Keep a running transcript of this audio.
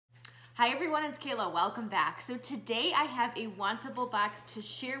Hi everyone, it's Kayla. Welcome back. So today I have a Wantable box to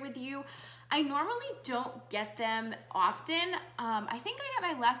share with you. I normally don't get them often. I think I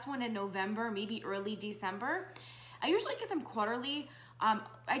got my last one in November, maybe early December. I usually get them quarterly.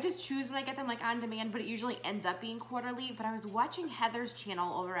 I just choose when I get them like on demand, but it usually ends up being quarterly. But I was watching Heather's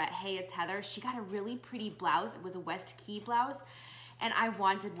channel over at Hey It's Heather. She got a really pretty blouse. It was a West Key blouse, and I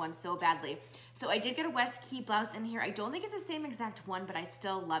wanted one so badly. So I did get a West Key blouse in here. I don't think it's the same exact one, but I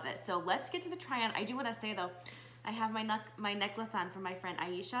still love it. So let's get to the try on. I do want to say though, I have my necklace on from my friend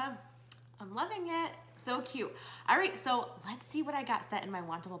Aisha. I'm loving it. So cute. All right, so let's see what I got set in my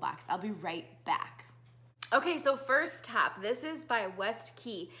Wantable box. I'll be right back. Okay, so first top, this is by West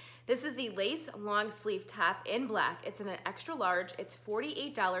Key. This is the lace long sleeve top in black. It's in an extra large. It's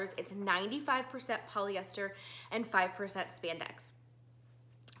 $48. It's 95% polyester and 5% spandex.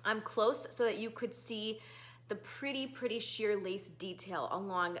 I'm close so that you could see the pretty sheer lace detail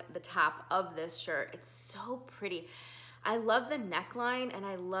along the top of this shirt. It's so pretty. I love the neckline and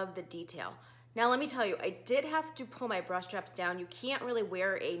I love the detail. Now let me tell you, I did have to pull my bra straps down. You can't really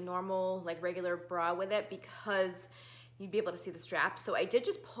wear a normal, like regular bra with it because you'd be able to see the straps. So I did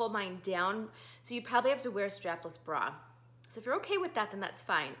just pull mine down. So you probably have to wear a strapless bra. So if you're okay with that, then that's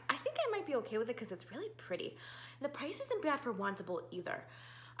fine. I think I might be okay with it because it's really pretty. And the price isn't bad for Wantable either.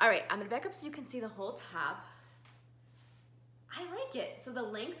 All right, I'm gonna back up so you can see the whole top. I like it. So the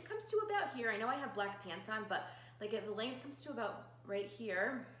length comes to about here. I know I have black pants on, but like the length comes to about right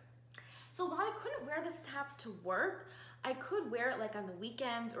here. So while I couldn't wear this top to work, I could wear it like on the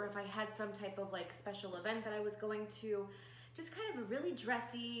weekends or if I had some type of like special event that I was going to, just kind of a really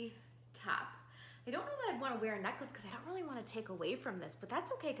dressy top. I don't know that I'd want to wear a necklace because I don't really want to take away from this, but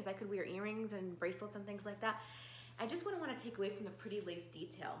that's okay because I could wear earrings and bracelets and things like that. I just wouldn't want to take away from the pretty lace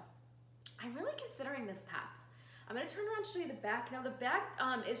detail. I'm really considering this top. I'm going to turn around and show you the back. Now the back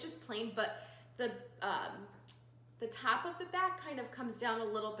is just plain, but the top of the back kind of comes down a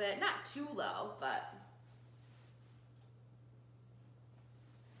little bit, not too low, but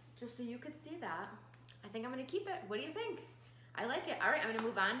just so you could see that. I think I'm going to keep it. What do you think? I like it. All right, I'm going to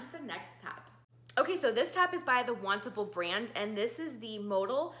move on to the next top. Okay, so this top is by the Wantable brand, and this is the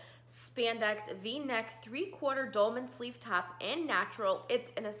Modal spandex V-neck 3/4 Dolman sleeve top in natural. It's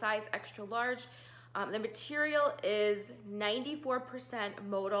in a size extra large. The material is 94%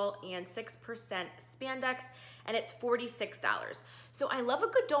 Modal and 6% spandex, and it's $46. So I love a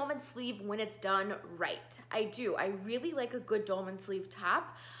good Dolman sleeve when it's done right. I do. I really like a good Dolman sleeve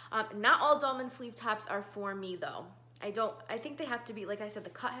top. Not all Dolman sleeve tops are for me though. I think they have to be, like I said, the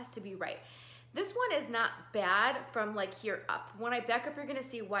cut has to be right. This one is not bad from like here up. When I back up, you're gonna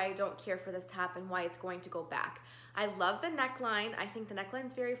see why I don't care for this top and why it's going to go back. I love the neckline. I think the neckline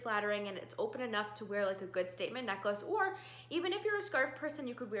is very flattering and it's open enough to wear like a good statement necklace, or even if you're a scarf person,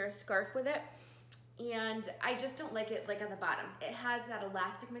 you could wear a scarf with it. And I just don't like it like on the bottom. It has that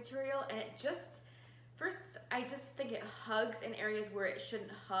elastic material and it just, first, I just think it hugs in areas where it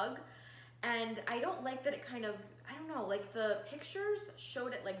shouldn't hug. And I don't like that it kind of, I don't know, like the pictures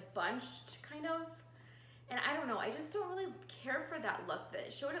showed it like bunched kind of, and I don't know, I just don't really care for that look, that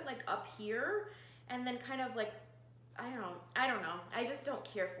it showed it like up here and then kind of like, I don't know, I just don't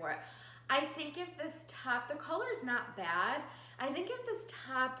care for it. I think if this top, the color is not bad. I think if this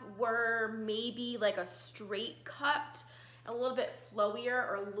top were maybe like a straight cut, a little bit flowier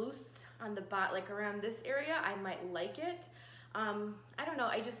or loose on the bottom, like around this area, I might like it. I don't know,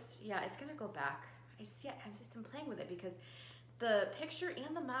 yeah, it's gonna go back. I'm playing with it because the picture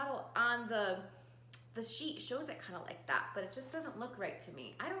and the model on the sheet shows it kind of like that, but it just doesn't look right to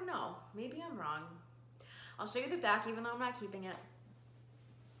me. I don't know, maybe I'm wrong. I'll show you the back even though I'm not keeping it.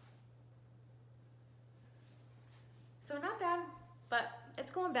 So not bad, but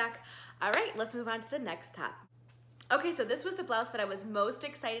it's going back. All right, let's move on to the next top. Okay, so this was the blouse that I was most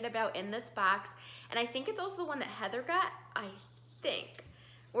excited about in this box, and I think it's also the one that Heather got, I think,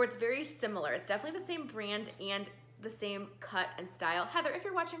 or it's very similar. It's definitely the same brand and the same cut and style. Heather, if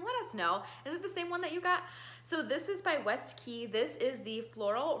you're watching, let us know. Is it the same one that you got? So this is by West Key. This is the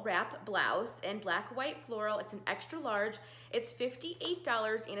Floral wrap blouse in black, white, floral. It's an extra large. It's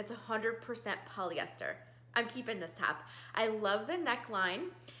 $58 and it's 100% polyester. I'm keeping this top. I love the neckline.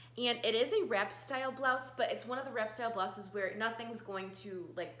 And it is a wrap style blouse, but it's one of the wrap style blouses where nothing's going to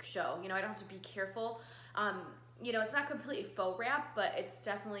like show. You know, I don't have to be careful. You know, it's not completely faux wrap, but it's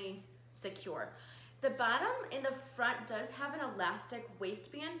definitely secure. The bottom in the front does have an elastic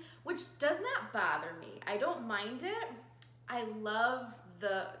waistband, which does not bother me. I don't mind it. I love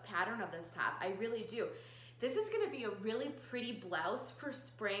the pattern of this top. I really do. This is gonna be a really pretty blouse for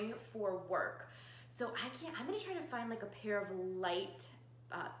spring for work. So I'm gonna try to find like a pair of light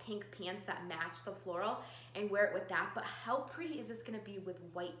pink pants that match the floral and wear it with that. But how pretty is this gonna be with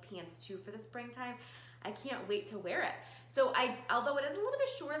white pants too for the springtime? I can't wait to wear it. So although it is a little bit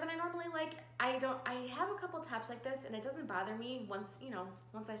shorter than I normally like, I have a couple tops like this and it doesn't bother me once, you know,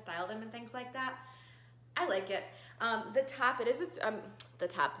 once I style them and things like that. I like it. The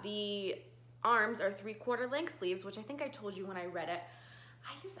top, the arms are 3/4 length sleeves, which I think I told you when I read it.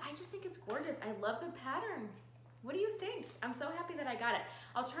 I just think it's gorgeous. I love the pattern. What do you think? I'm so happy that I got it.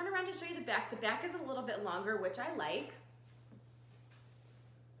 I'll turn around to show you the back. The back is a little bit longer, which I like.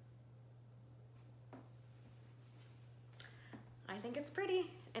 I think it's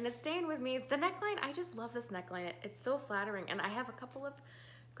pretty and it's staying with me. The neckline, I just love this neckline. It's so flattering and I have a couple of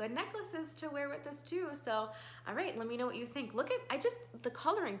good necklaces to wear with this too. So, all right, let me know what you think. Look at, the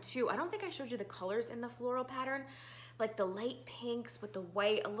coloring too. I don't think I showed you the colors in the floral pattern, like the light pinks with the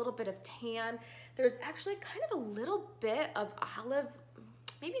white, a little bit of tan. There's actually kind of a little bit of olive,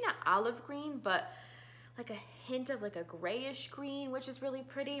 maybe not olive green, but like a hint of like a grayish green, which is really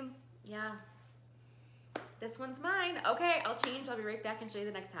pretty. Yeah. This one's mine. Okay, I'll change. I'll be right back and show you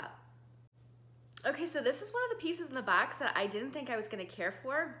the next top. Okay, so this is one of the pieces in the box that I didn't think I was gonna care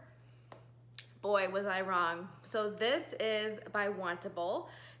for. Boy, was I wrong. So this is by Wantable.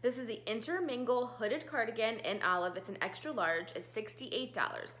 This is the Intermingle hooded cardigan in olive. It's an extra large. It's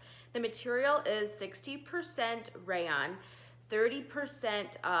 $68. The material is 60% rayon,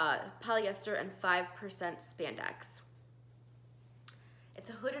 30% polyester, and 5% spandex. It's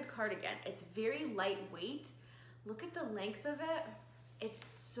a hooded cardigan. It's very lightweight. Look at the length of it. It's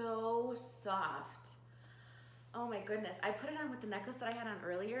so soft. Oh my goodness. I put it on with the necklace that I had on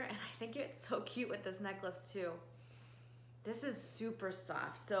earlier and I think it's so cute with this necklace too. This is super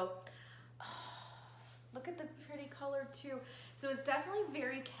soft. So look at the pretty color too. So it's definitely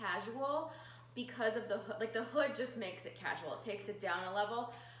very casual because of the hood. Like the hood just makes it casual. It takes it down a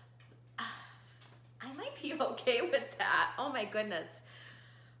level. I might be okay with that. Oh my goodness.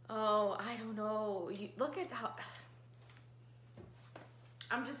 Oh, I don't know. Look at how,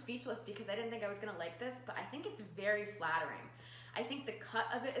 I'm just speechless because I didn't think I was gonna like this, but I think it's very flattering. I think the cut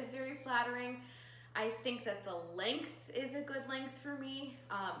of it is very flattering. I think that the length is a good length for me.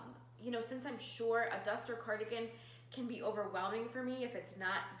 You know, since I'm sure a duster cardigan can be overwhelming for me if it's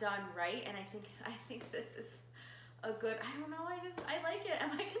not done right, and I think this is a good, I don't know, I like it.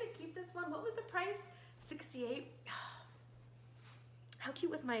 Am I gonna keep this one? What was the price? 68. How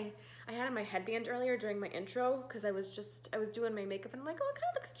cute with I had on my headband earlier during my intro because I was doing my makeup and I'm like, oh, it kind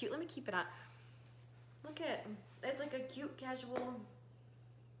of looks cute. Let me keep it on. Look at, it's like a cute casual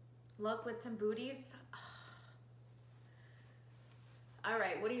look with some booties. All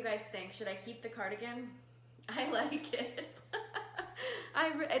right, what do you guys think? Should I keep the cardigan? I like it.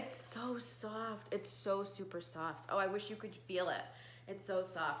 It's so soft. It's so super soft. Oh, I wish you could feel it. It's so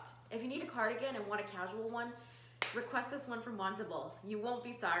soft. If you need a cardigan and want a casual one, request this one from Wantable. You won't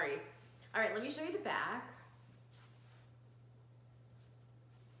be sorry. All right, let me show you the back.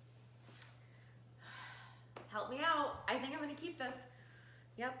 Help me out. I think I'm gonna keep this.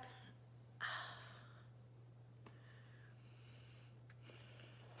 Yep.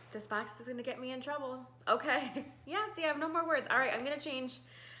 This box is gonna get me in trouble. Okay. Yeah, see, I have no more words. All right, I'm gonna change.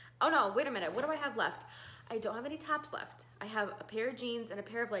 Oh no, wait a minute. What do I have left? I don't have any tops left. I have a pair of jeans and a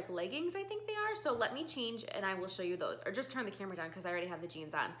pair of like leggings, I think they are. So let me change and I will show you those. Or just turn the camera down because I already have the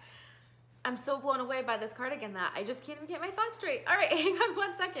jeans on. I'm so blown away by this cardigan that I just can't even get my thoughts straight. All right, hang on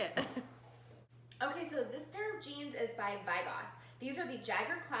one second. Okay, so this pair of jeans is by Vigoss. These are the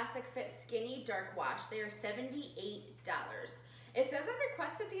Jagger Classic Fit Skinny Dark Wash. They are $78. It says I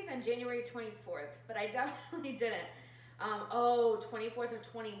requested these on January 24th, but I definitely didn't. 24th or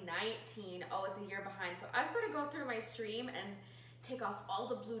 2019. Oh, it's a year behind. So I've got to go through my stream and take off all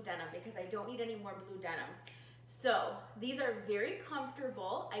the blue denim because I don't need any more blue denim. So these are very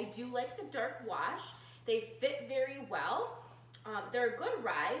comfortable. I do like the dark wash. They fit very well. They're a good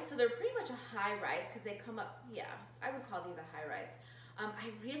rise, so they're pretty much a high rise because they come up, yeah, I would call these a high rise.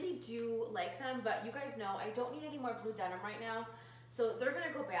 I really do like them, but you guys know I don't need any more blue denim right now. So they're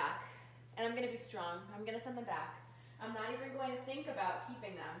gonna go back and I'm gonna be strong. I'm gonna send them back. I'm not even going to think about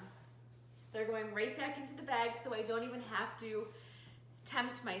keeping them. They're going right back into the bag so I don't even have to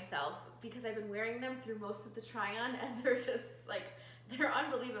tempt myself because I've been wearing them through most of the try-on and they're just like, they're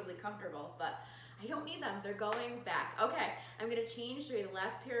unbelievably comfortable, but I don't need them. They're going back. Okay, I'm gonna change to the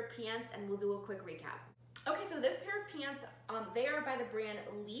last pair of pants and we'll do a quick recap. Okay, so this pair of pants, they are by the brand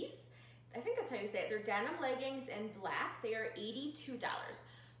Lysse. I think that's how you say it. They're denim leggings in black. They are $82.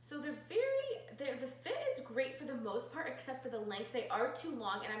 So the fit is great for the most part, except for the length. They are too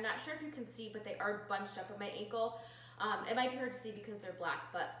long, and I'm not sure if you can see, but they are bunched up at my ankle. It might be hard to see because they're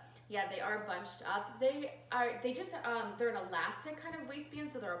black, but yeah, they are bunched up. They're an elastic kind of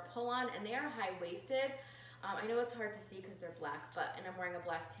waistband, so they're a pull-on, and they are high-waisted. I know it's hard to see because they're black, and I'm wearing a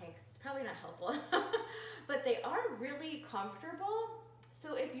black tank, so it's probably not helpful. But they are really comfortable.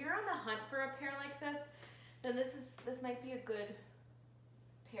 So if you're on the hunt for a pair like this, then this might be a good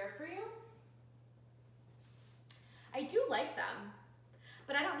pair for you. I do like them,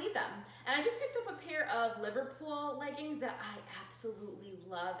 but I don't need them. And I just picked up a pair of Liverpool leggings that I absolutely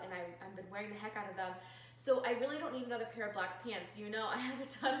love, and I've been wearing the heck out of them. So I really don't need another pair of black pants. You know, I have a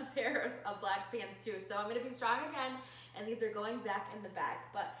ton of pairs of black pants too. So I'm gonna be strong again, and these are going back in the bag.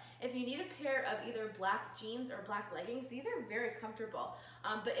 But if you need a pair of either black jeans or black leggings, these are very comfortable.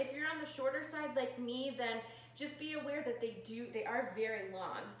 But if you're on the shorter side like me, then just be aware that they are very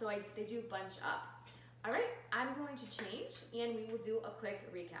long. So they do bunch up. All right, I'm going to change and we will do a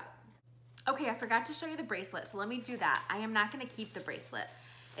quick recap. Okay, I forgot to show you the bracelet, so let me do that. I am not gonna keep the bracelet.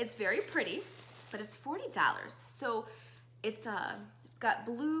 It's very pretty, but it's $40. So it's got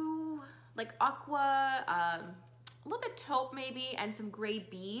blue, like aqua, a little bit taupe maybe, and some gray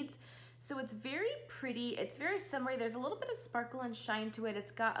beads. So it's very pretty. It's very similar. There's a little bit of sparkle and shine to it.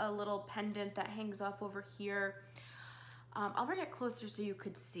 It's got a little pendant that hangs off over here. I'll bring it closer so you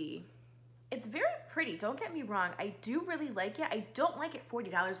could see. It's very pretty, don't get me wrong. I do really like it. I don't like it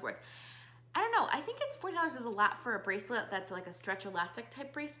 $40 worth. I don't know, I think it's $40 is a lot for a bracelet that's like a stretch elastic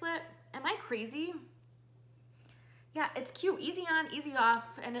type bracelet. Am I crazy? Yeah, it's cute, easy on, easy off,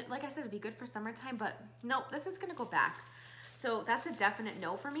 and like I said, it'd be good for summertime, but no, this is gonna go back. So that's a definite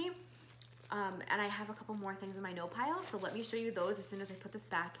no for me. And I have a couple more things in my no pile, so let me show you those as soon as I put this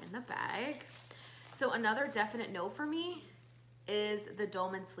back in the bag. So another definite no for me is the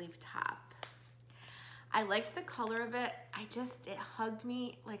Dolman sleeve top. I liked the color of it. It hugged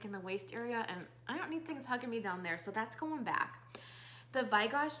me like in the waist area, and I don't need things hugging me down there, so that's going back. The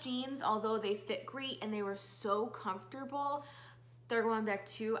Vigoss jeans, although they fit great and they were so comfortable, they're going back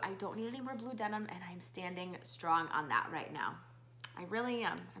too. I don't need any more blue denim, and I'm standing strong on that right now. I really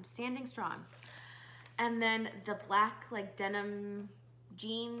am. I'm standing strong. And then the black like denim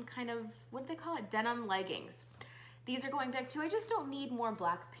jean kind of, what do they call it? Denim leggings. These are going back too. I just don't need more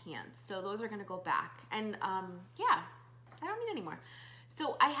black pants. So those are gonna go back. And yeah, I don't need any more.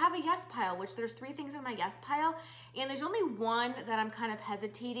 So I have a yes pile, which there's 3 things in my yes pile. And there's only one that I'm kind of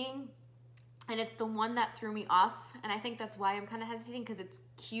hesitating. And it's the one that threw me off. And I think that's why I'm kind of hesitating, because it's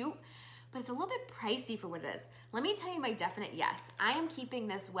cute, but it's a little bit pricey for what it is. Let me tell you my definite yes. I am keeping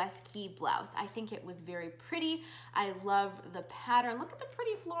this West Key blouse. I think it was very pretty. I love the pattern. Look at the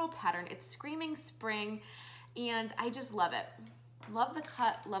pretty floral pattern. It's screaming spring. And I just love it. Love the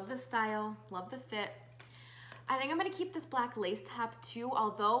cut, love the style, love the fit. I think I'm gonna keep this black lace top too,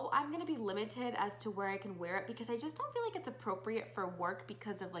 although I'm gonna be limited as to where I can wear it because I just don't feel like it's appropriate for work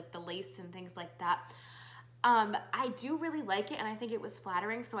because of like the lace and things like that. I do really like it, and I think it was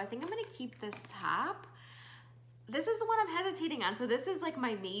flattering, so I think I'm gonna keep this top. This is the one I'm hesitating on, so this is like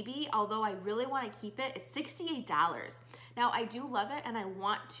my maybe, although I really wanna keep it. It's $68. Now I do love it, and I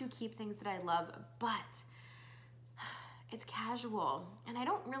want to keep things that I love, but it's casual, and I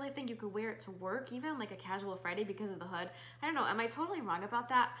don't really think you could wear it to work, even like a casual Friday because of the hood. I don't know, am I totally wrong about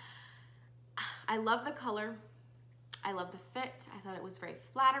that? I love the color. I love the fit. I thought it was very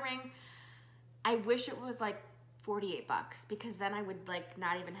flattering. I wish it was like 48 bucks because then I would like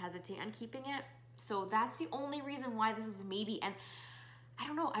not even hesitate on keeping it. So that's the only reason why this is a maybe. And I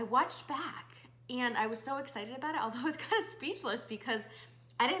don't know, I watched back and I was so excited about it, although I was kind of speechless because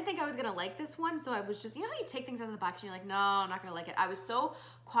I didn't think I was gonna like this one, so I was just, you know how you take things out of the box and you're like, no, I'm not gonna like it. I was so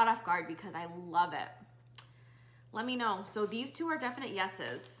caught off guard because I love it. Let me know. So these 2 are definite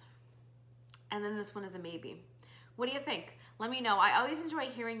yeses, and then this one is a maybe. What do you think? Let me know. I always enjoy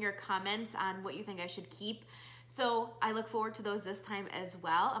hearing your comments on what you think I should keep. So I look forward to those this time as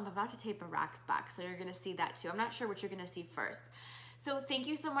well. I'm about to tape a rocks box, so you're gonna see that too. I'm not sure what you're gonna see first. So thank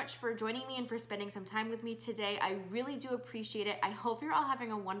you so much for joining me and for spending some time with me today. I really do appreciate it. I hope you're all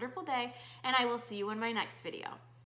having a wonderful day, and I will see you in my next video.